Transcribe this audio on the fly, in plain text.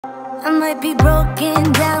I might be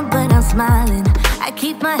broken down, but I'm smiling. I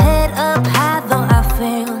keep my head up high, though I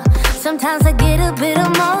fail. Sometimes I get a bit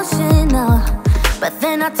emotional, but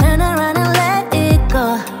then I turn around and let it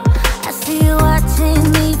go. I see you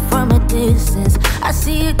watching me from a distance. I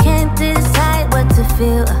see you can't decide what to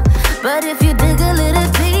feel, but if you dig a little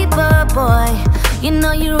deeper, boy, you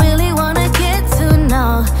know you really wanna get to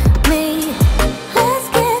know.